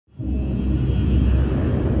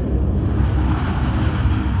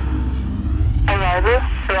level,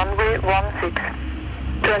 runway 16.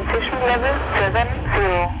 Transition level 70.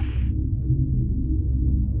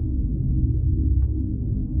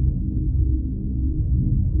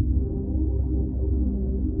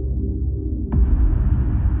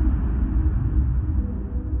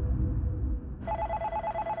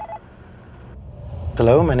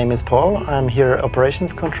 Hello, my name is Paul. I'm here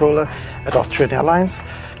operations controller at Austrian Airlines.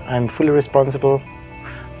 I'm fully responsible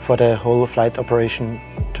for the whole flight operation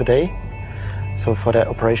today. So for the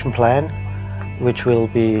operation plan, which will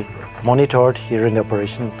be monitored here in the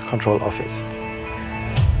operation control office.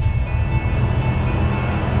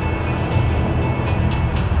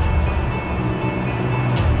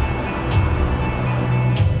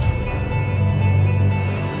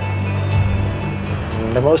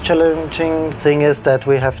 The most challenging thing is that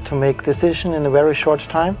we have to make decisions in a very short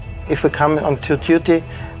time. If we come onto duty,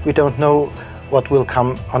 we don't know what will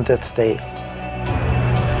come on that day.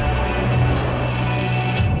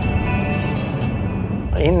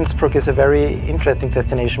 Innsbruck is a very interesting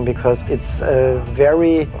destination because it's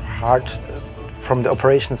very hard from the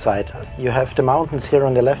operation side. You have the mountains here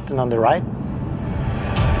on the left and on the right.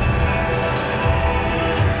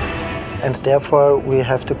 And therefore we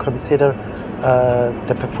have to consider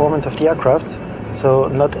the performance of the aircraft. So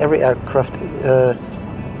not every aircraft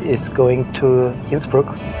is going to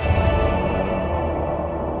Innsbruck.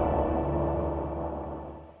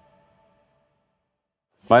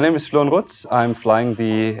 My name is Florian Rutz. I'm flying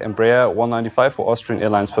the Embraer 195 for Austrian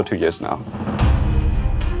Airlines for 2 years now.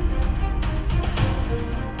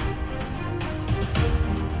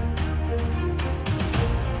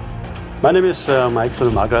 My name is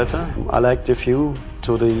Michael Margreiter. I like the view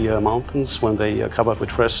to the mountains when they are covered with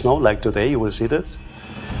fresh snow, like today, you will see that.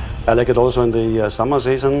 I like it also in the summer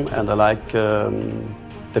season, and I like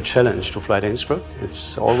the challenge to fly to Innsbruck.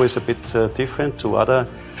 It's always a bit different to other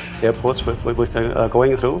airports we are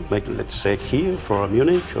going through, like let's say Kyiv or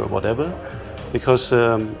Munich or whatever, because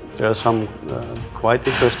there are some quite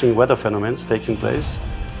interesting weather phenomena taking place,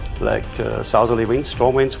 like southerly winds,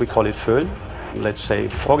 strong winds, we call it föhn. Let's say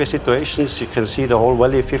foggy situations, you can see the whole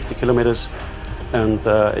valley 50 kilometers. And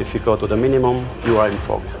if you go to the minimum, you are in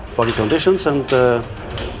foggy conditions, and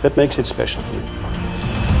that makes it special for me.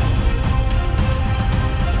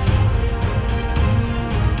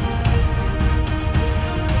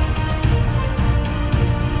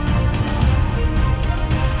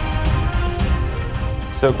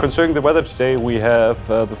 So concerning the weather today, we have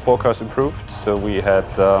the forecast improved. So we had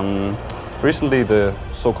recently the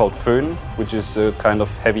so-called föhn, which is a kind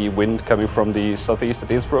of heavy wind coming from the southeast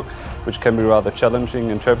at Innsbruck, which can be rather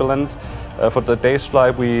challenging and turbulent. For the day's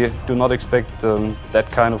flight, we do not expect that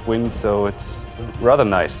kind of wind, so it's rather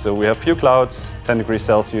nice. So we have few clouds, 10 degrees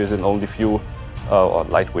Celsius, and only few or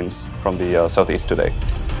light winds from the southeast today.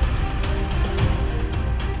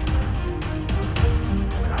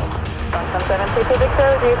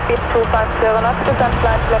 Victor, speed 250 knots, descent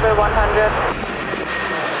flight level 100.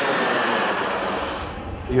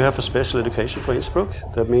 You have a special education for Innsbruck.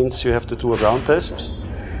 That means you have to do a ground test.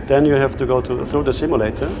 Then you have to go through the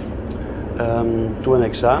simulator, do an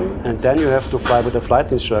exam, and then you have to fly with a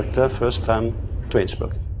flight instructor first time to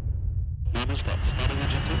Innsbruck.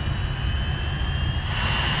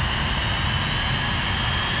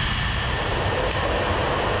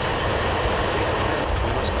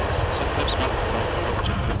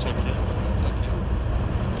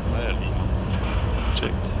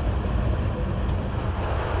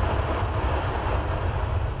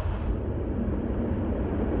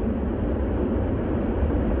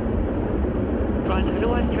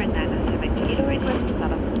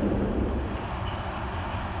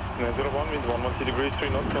 Wind 110 degrees, 3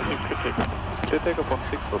 knots, 16 clear takeoff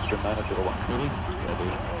 16, Austrian 901.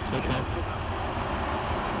 Take off.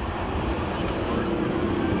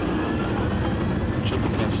 Check the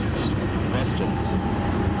tests. Fast jets.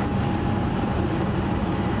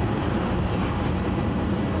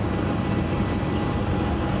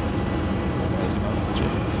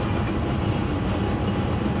 Jets.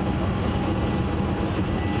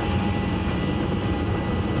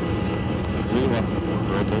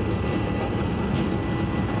 Rotate.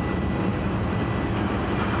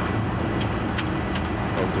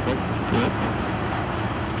 Positive. Good.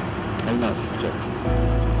 And now, check.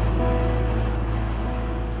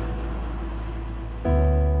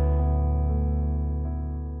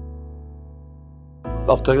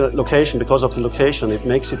 Of the location, because of the location, it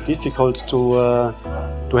makes it difficult to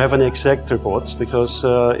have an exact report, because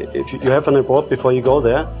if you have a report before you go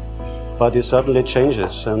there, but it suddenly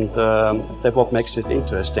changes, and that's what makes it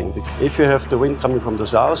interesting. If you have the wind coming from the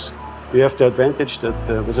south, You have the advantage that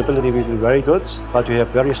the visibility will be very good, but you have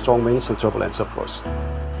very strong winds and turbulence, of course.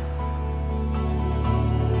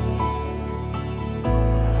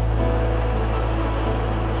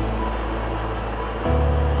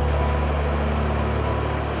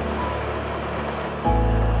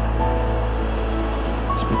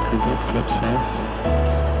 Flaps 5.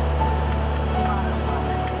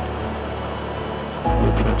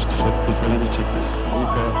 Approach set before landing checklist.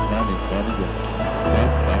 Before landing, landing good.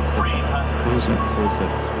 Right, down step. Full seconds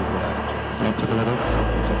before landing checklist. Flight to the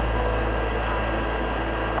left,